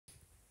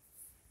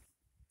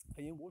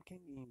I am working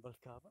in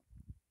Valcava.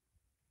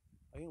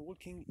 I am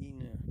working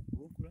in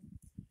Roncola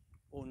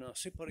on a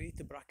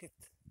separate bracket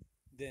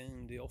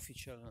than the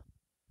official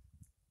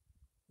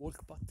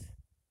work path.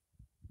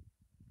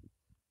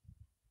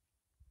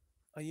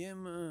 I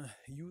am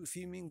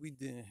filming with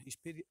the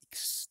Xperia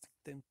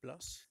X10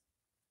 Plus.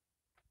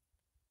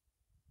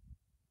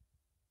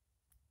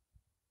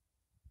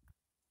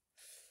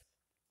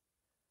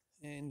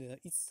 And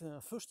it's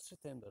 1st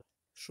September,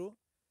 so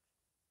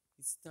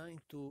it's time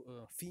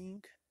to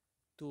think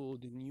to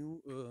the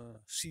new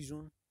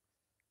season,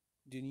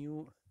 the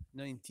new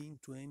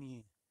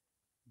 1920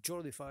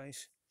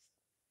 Jolla-Devices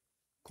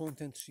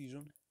content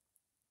season.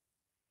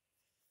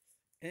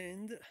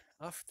 And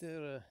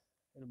after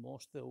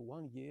almost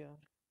 1 year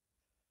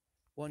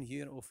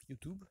of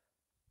YouTube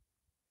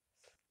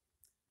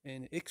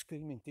and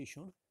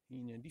experimentation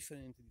in a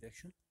different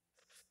direction,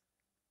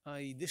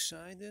 I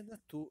decided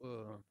to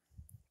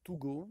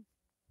go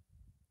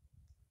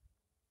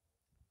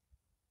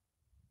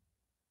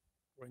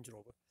Range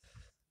Rover.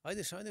 I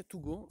decided to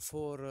go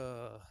for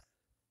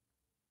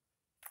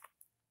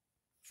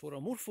a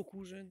more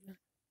focused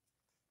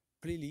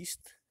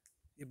playlist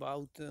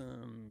about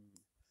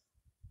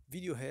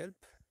video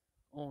help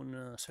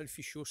on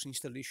selfie shows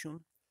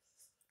installation,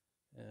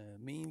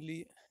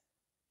 mainly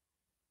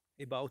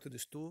about the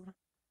store,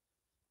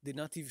 the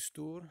native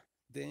store,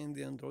 then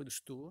the Android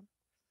store,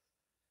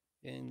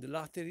 and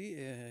latterly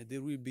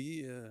there will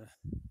be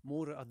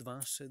more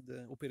advanced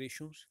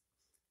operations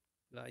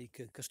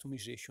like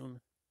customization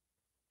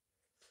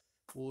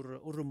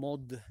or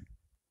mod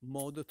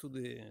to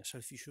the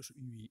selfie shows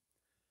UI,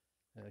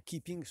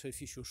 keeping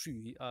selfie shows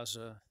UI as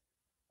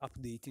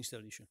update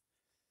installation.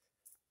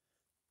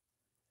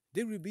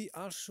 There will be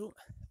also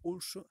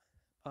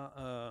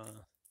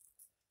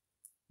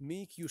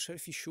make your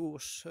selfie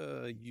shows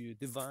your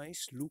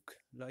device look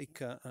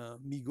like a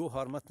Migo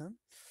Harmattan,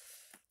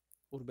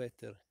 or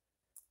better,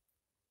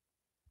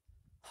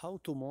 how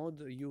to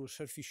mod your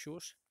selfie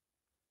shows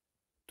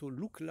to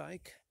look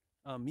like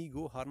a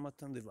Migo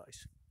Harmattan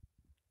device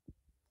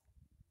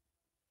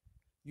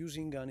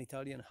using an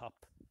Italian app.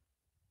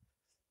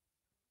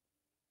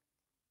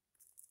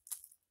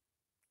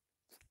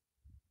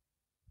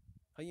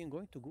 I am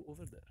going to go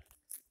over there.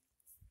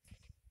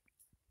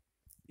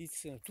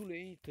 It's too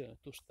late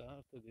to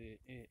start the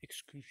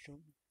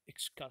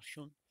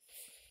excursion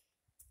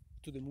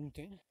to the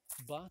mountain,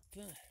 but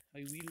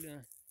I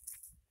will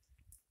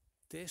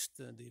test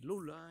the low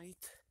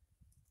light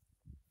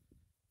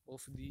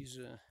of this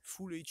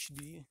full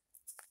HD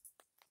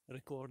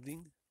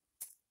recording.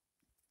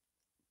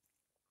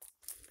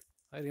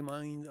 I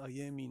remind I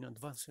am in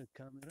advanced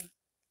camera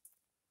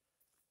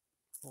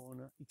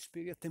on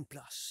Xperia 10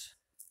 Plus.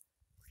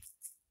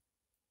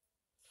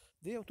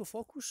 The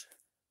autofocus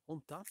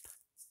on tap,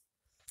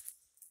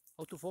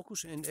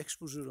 autofocus and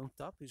exposure on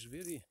tap is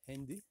very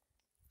handy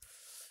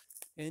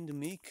and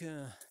make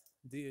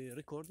the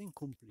recording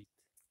complete.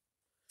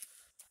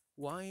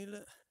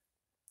 While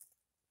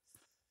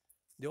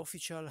the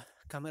official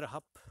camera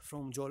app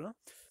from Jolla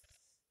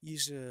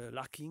is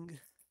lacking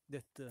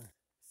that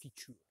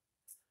feature.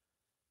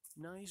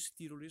 Nice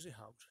Tirolese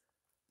house.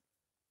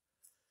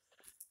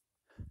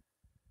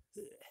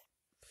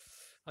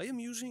 I am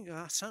using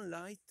a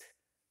sunlight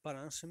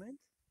balancement,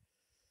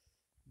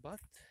 but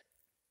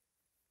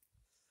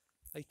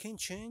I can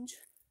change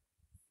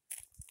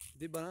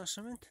the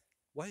balancement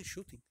while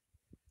shooting.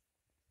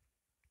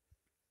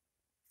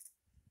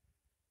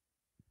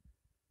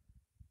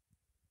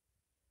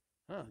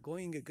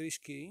 Going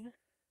grayscale,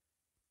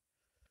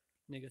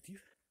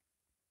 negative.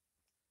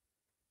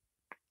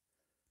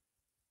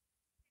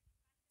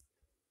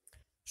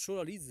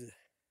 Solarize.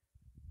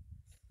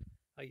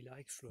 I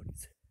like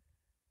Solarize.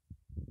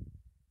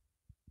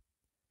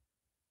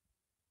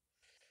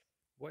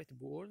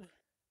 Whiteboard.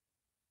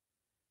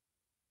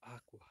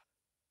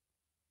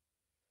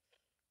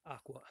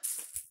 Aqua.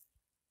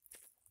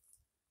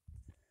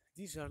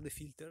 These are the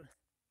filters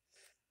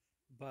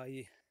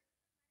by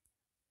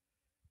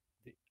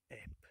the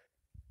app.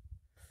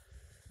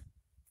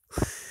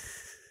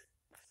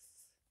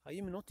 I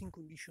am not in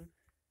condition,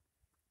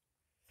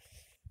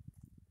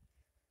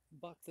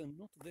 but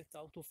not that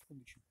out of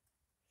condition.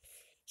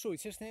 So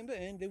it's September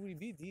and there will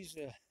be this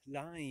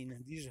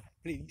this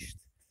playlist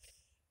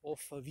of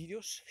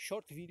videos,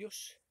 short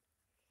videos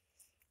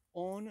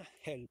on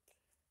help,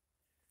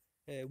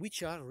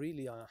 which are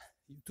really a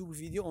YouTube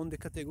video on the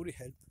category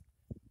help,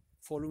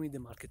 following the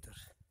marketer.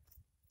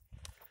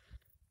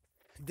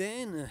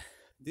 Then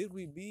there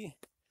will be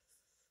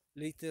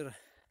later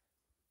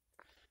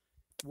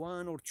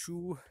 1 or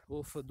 2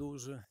 of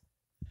those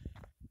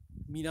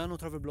Milano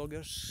travel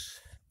bloggers,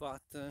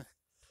 but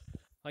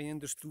I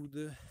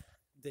understood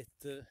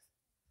that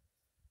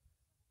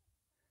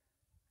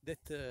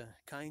that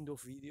kind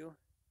of video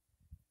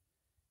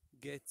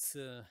gets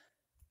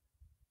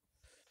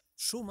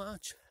so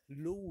much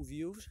low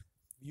view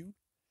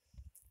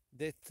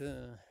that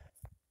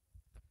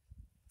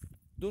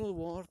don't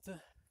want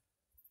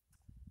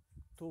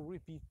to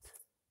repeat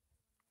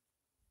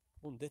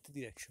on that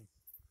direction.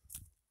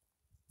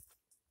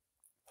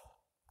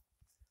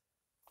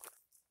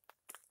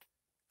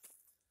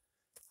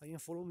 I am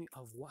following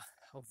a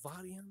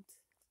variant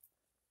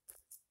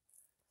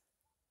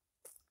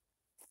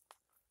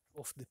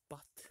of the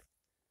path.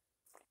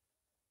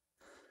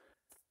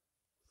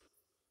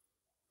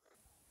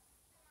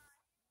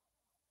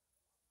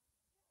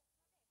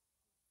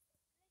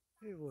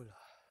 Et voilà.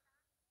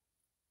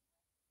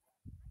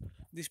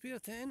 The Xperia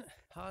 10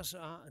 has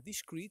a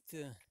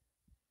discrete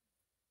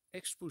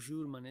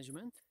exposure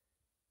management.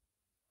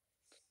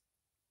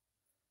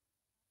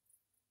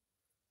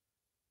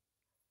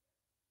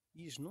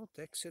 Is not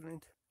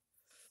excellent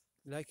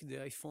like the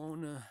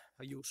iPhone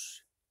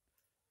iOS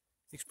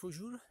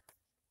exposure,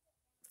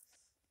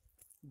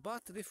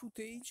 but the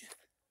footage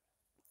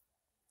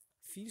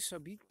feels a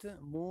bit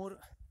more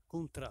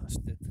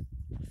contrasted,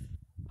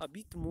 a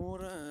bit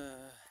more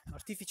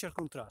artificial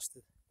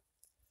contrasted,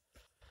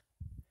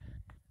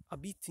 a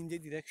bit in the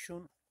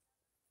direction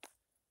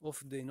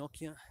of the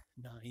Nokia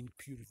 9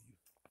 Pure View,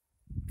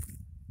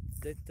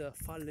 that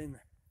fallen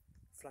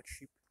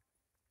flagship.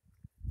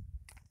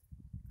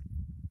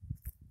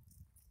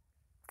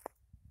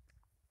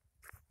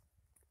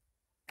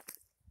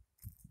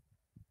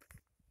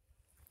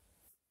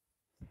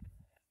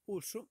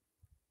 Also,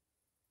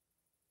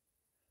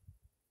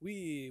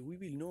 we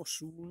will know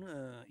soon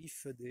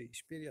if the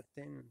Xperia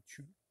 10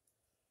 II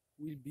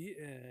will be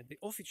the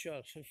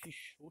official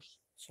selfish host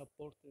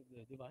supported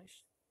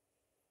device,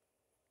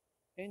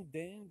 and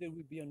then there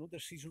will be another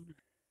season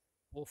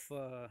of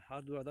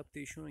hardware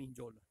adaptation in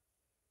Jolla,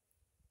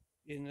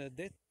 and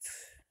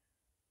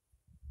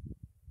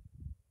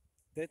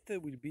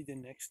that will be the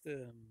next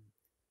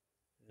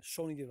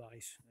Sony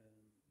device.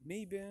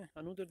 Maybe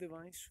another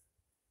device,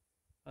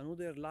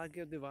 another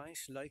larger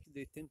device like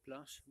the 10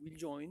 Plus will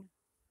join.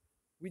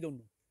 We don't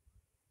know.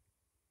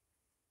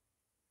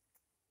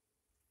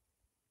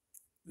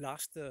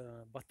 Last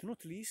but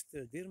not least,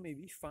 there may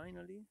be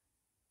finally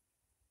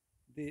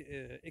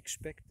the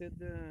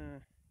expected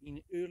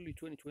in early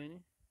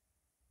 2020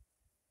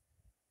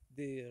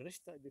 the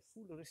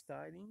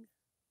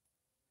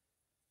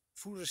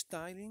full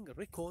restyling,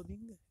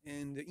 recoding,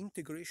 and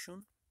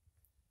integration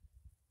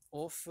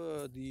of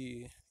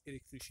the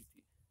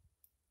electricity.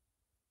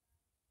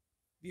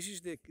 This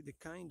is the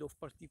kind of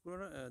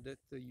particular that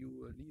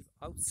you leave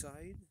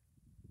outside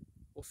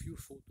of your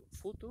photo.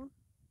 Photo,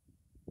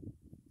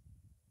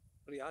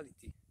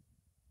 reality.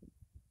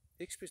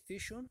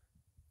 Expectation,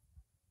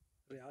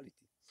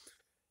 reality.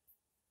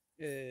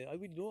 I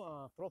will do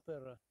a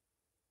proper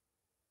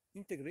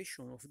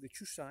integration of the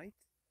two sides,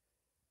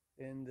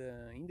 and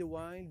in the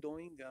while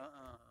doing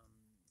a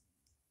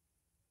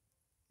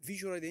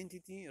visual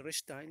identity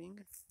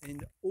restyling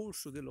and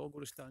also the logo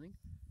restyling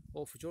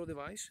of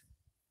Jolla-Devices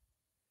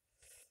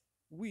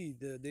with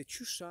the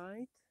two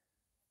sides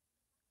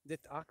that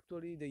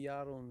actually they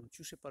are on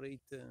two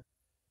separate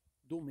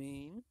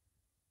domain.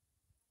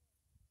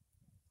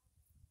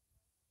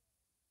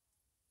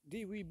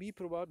 They will be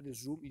probably, the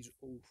zoom is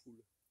awful.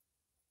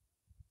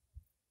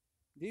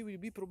 They will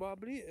be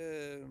probably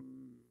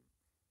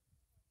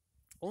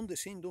on the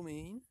same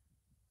domain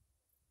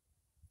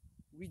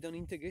with an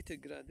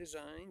integrated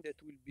design that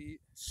will be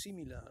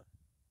similar.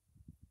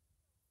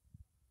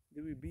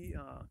 There will be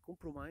a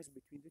compromise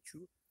between the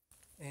two,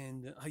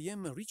 and I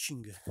am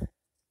reaching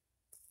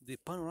the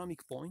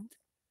panoramic point,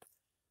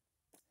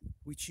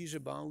 which is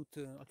about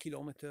a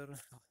kilometer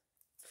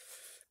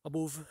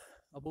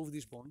above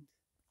this point.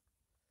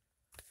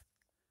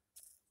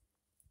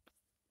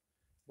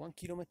 1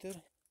 kilometer.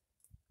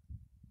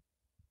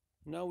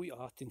 Now we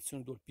are,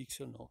 attenzione, dual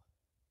pixel, no.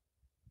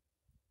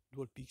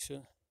 Dual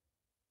pixel.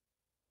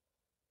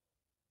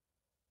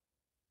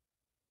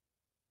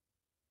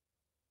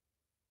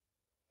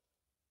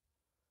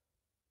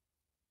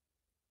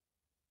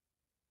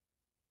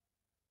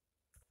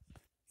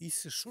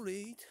 It's so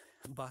late,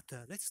 but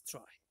let's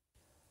try.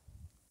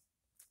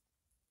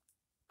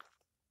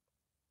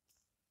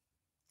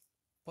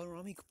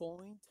 Panoramic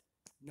point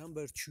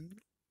number 2.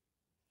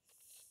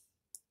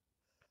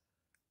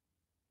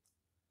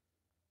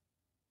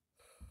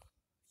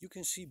 You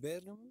can see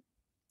Bergamo,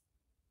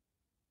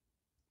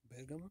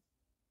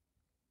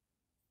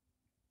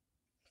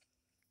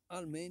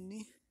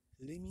 Almenni,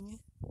 Lemini,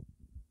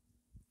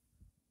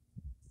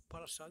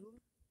 Paragliding,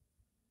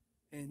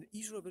 and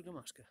Isola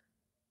Bergamasca.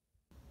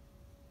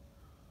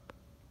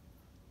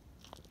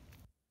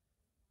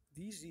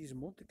 This is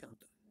Monte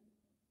Canto,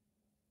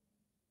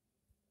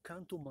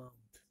 Canto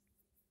Mount,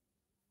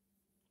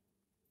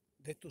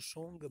 detto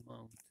Song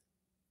Mount.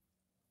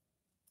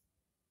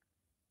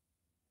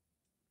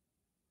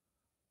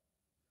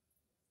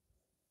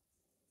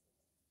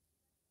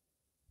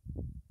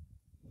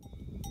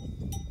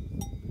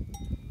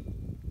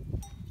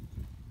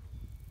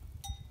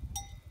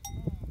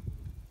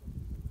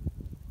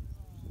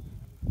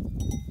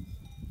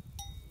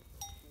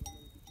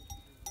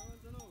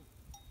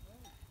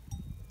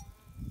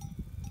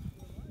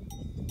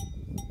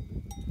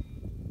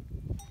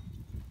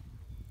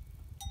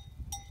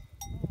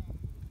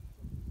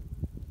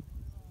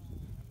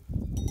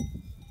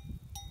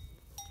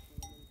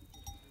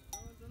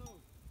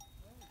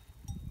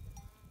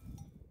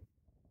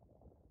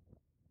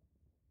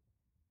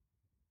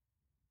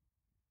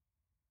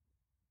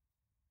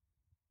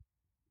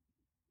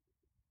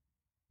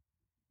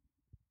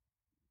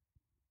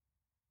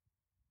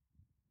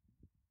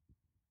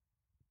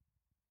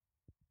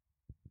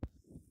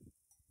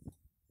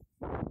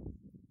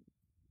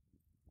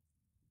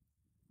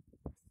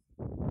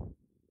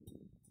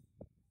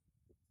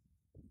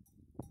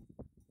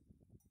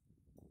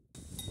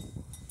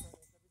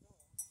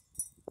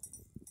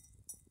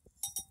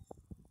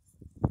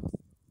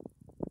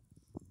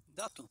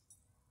 dato.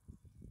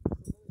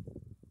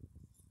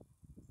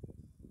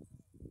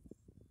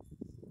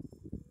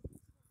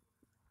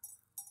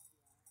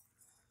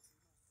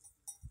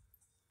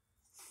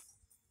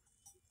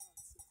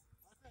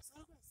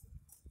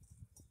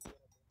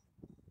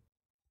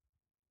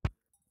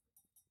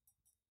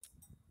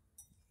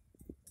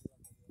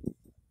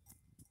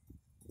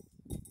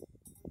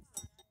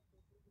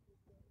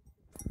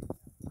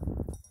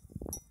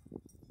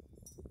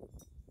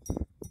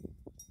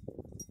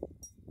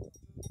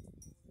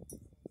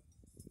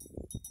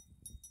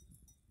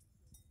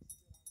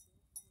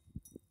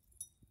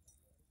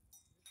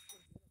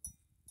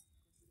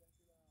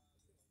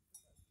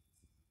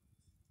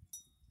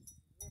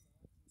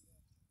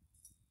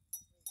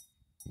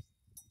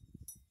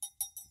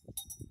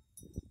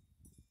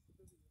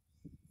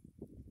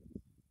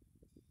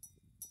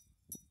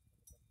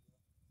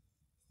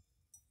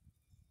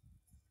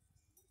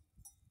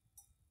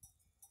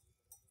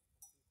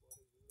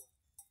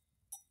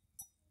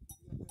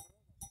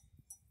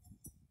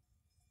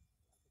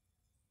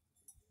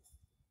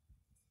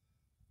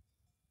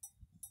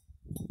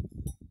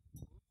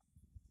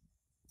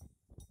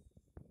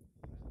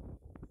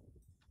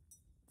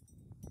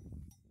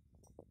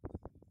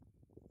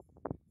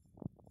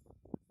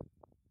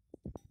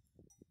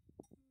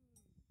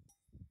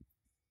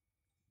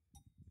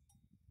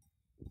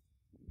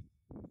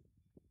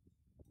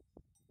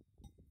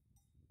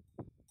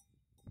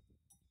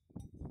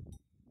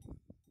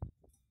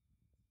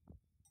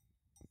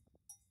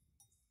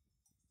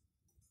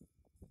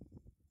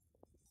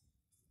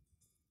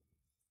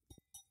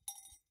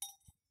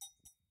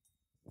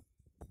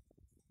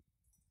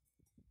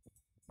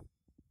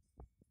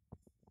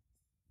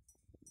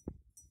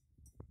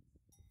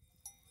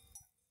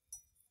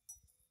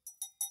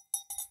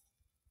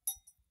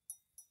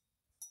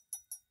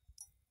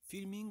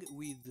 Filming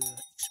with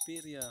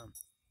Xperia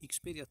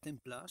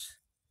 10 Plus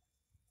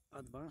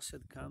advanced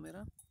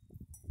camera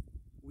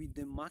with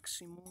the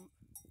maximum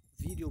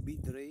video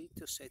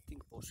bitrate setting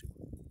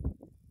possible,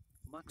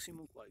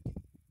 maximum quality.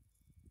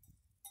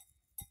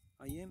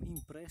 I am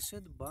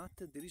impressed, but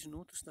there is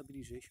not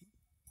stabilization,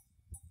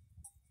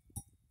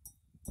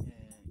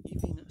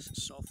 even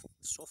softer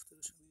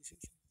stabilization,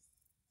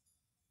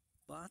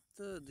 but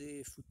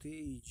the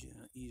footage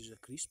is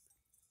crisp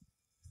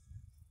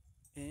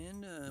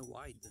and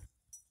wide.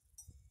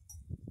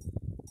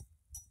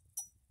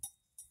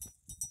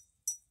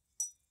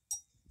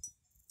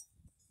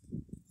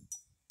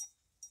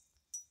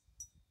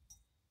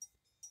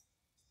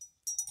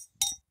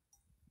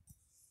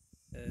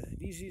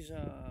 This is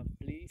a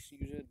place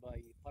used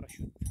by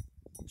parachute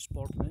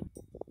sportmen,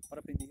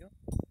 parapendio.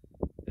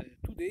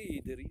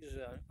 Today there is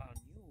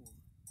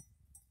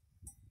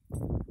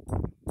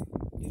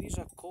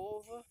a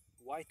cove,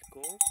 white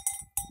cove,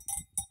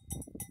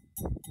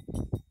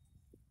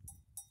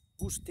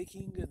 who's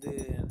taking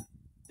the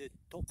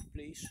top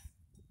place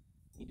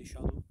in the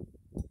shadow.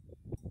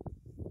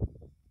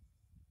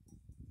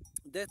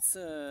 That's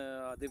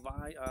a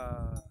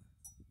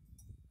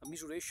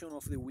measuration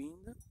of the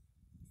wind.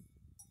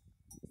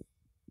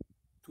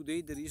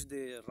 Today there is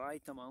the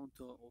right amount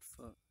of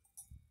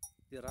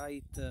the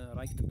right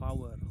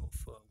power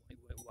of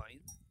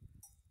wind,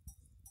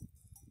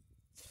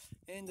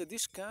 and the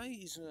sky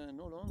is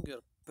no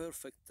longer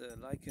perfect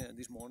like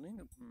this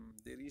morning.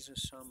 There is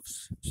some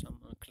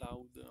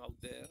cloud out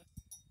there.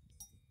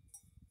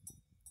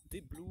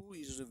 The blue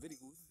is very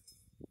good,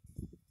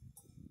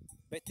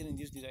 better in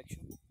this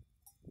direction,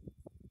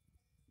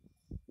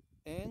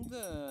 and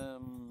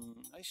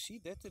I see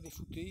that the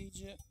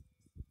footage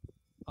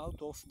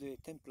out of the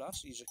 10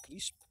 Plus is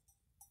crisp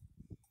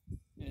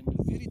and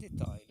very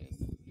detailed.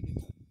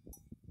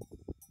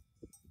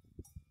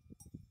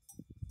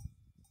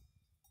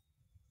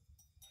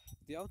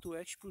 The auto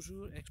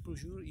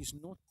exposure is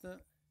not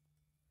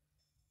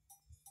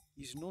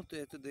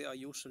at the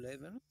iOS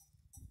level,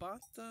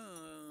 but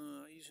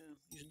is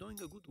doing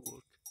a good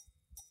work.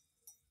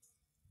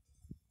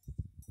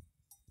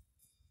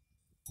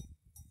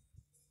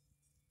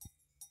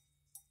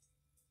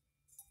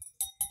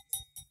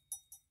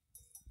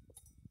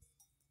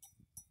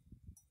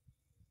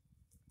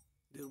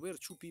 There were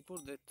two people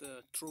that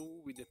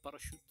threw with the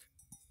parachute.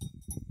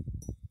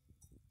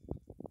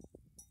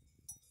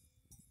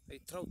 I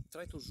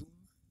try to zoom.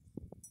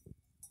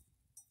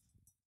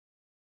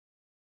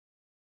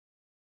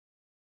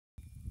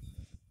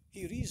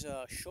 Here is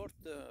a short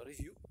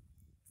review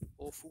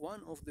of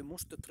one of the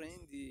most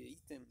trendy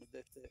items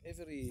that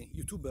every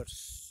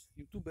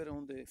YouTuber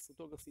on the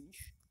photography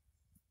niche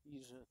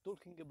is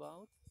talking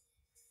about.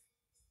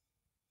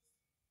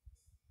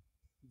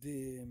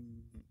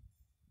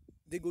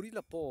 The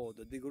Gorilla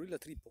Pod, the Gorilla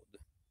Tripod.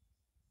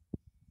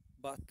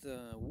 But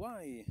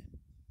why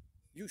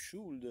you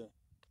should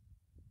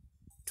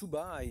to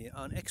buy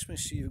an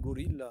expensive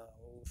Gorilla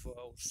or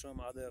some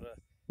other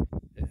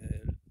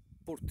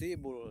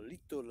portable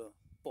little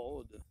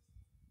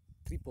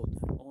tripod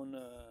on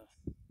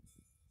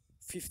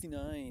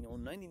 59 or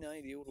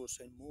 99 euros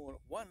and more,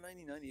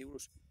 199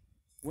 euros,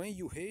 when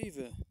you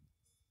have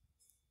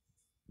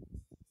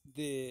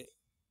the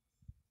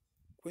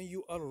when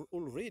you are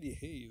already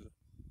have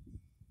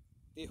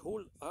the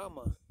whole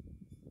HAMA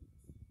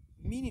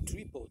mini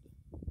tripod.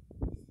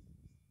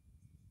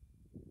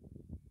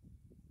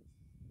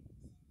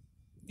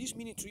 This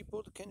mini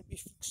tripod can be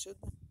fixed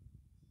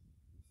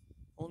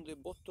on the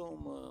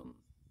bottom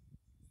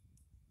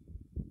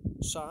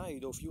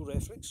side of your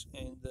reflex,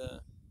 and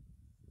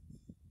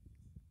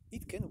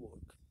it can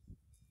work.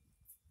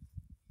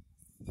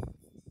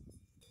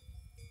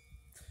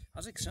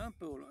 As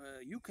example,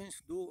 you can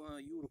do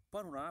your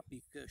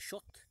panoramic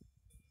shot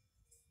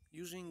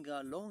using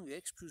a long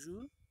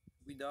exposure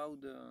without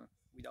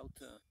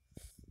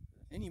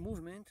any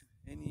movement,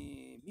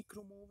 any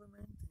micro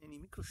movement, any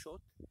micro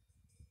shot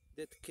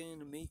that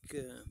can make.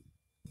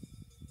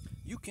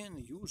 You can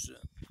use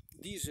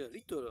this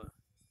little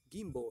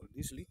gimbal,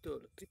 this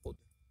little tripod,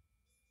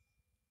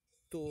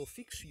 to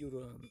fix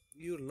your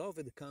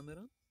loved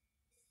camera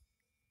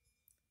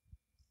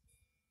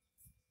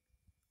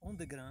on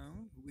the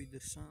ground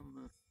with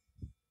some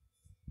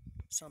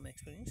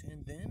experience,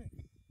 and then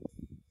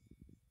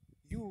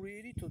you're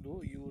ready to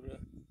do your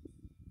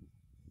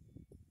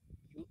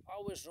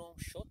hours long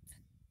shot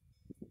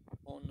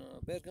on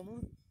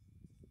Bergamo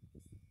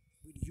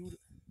with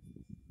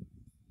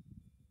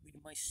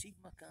my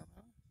Sigma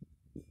camera.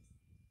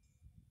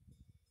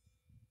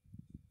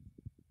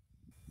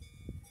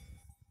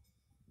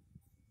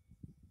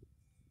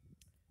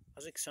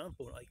 As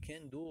example, I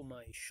can do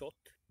my shot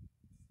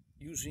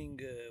using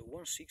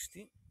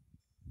 160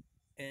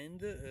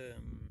 and a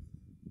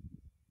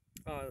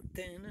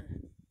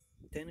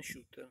 10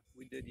 shooter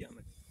with the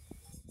diameter.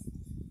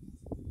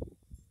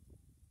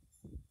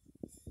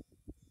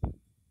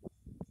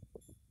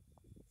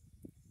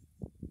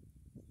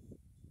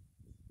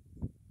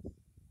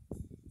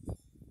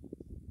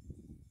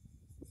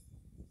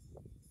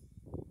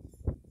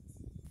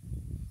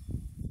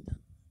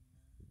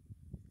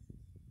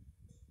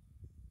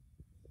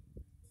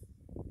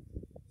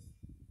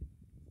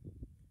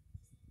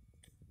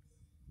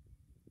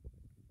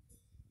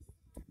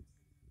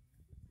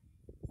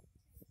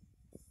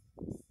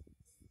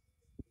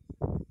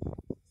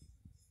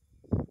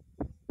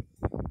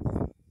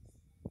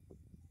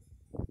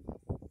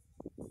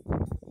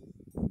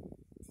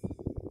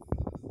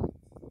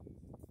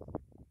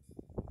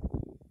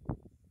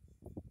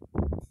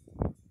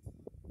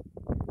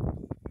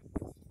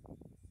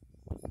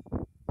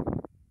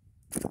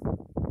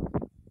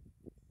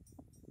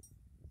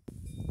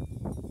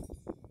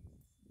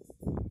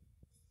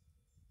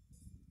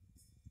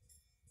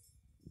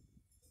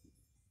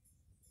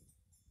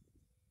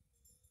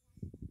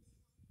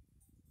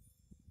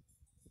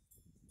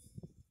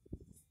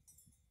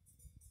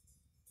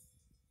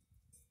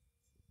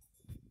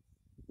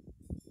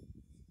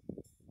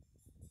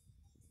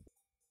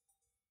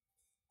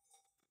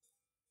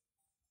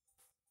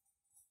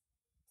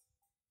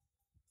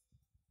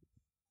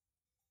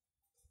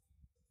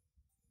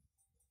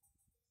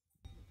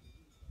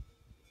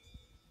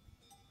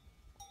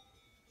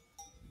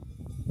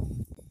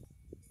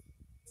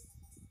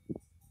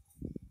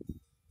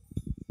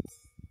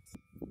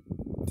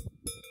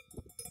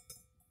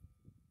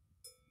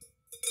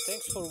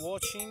 Thanks for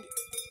watching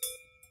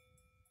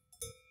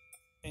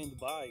and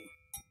bye.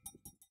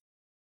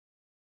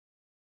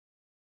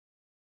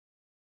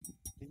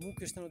 Le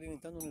mucche stanno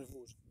diventando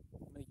nervose,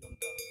 meglio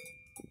andare.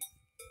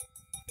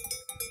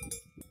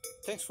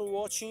 Thanks for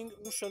watching,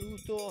 un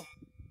saluto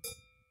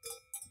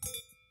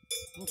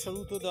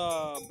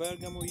da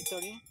Bergamo,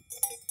 Italy,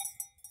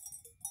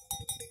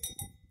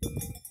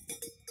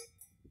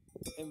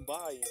 and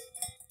bye.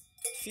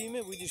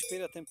 Film with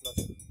Xperia 10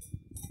 Plus.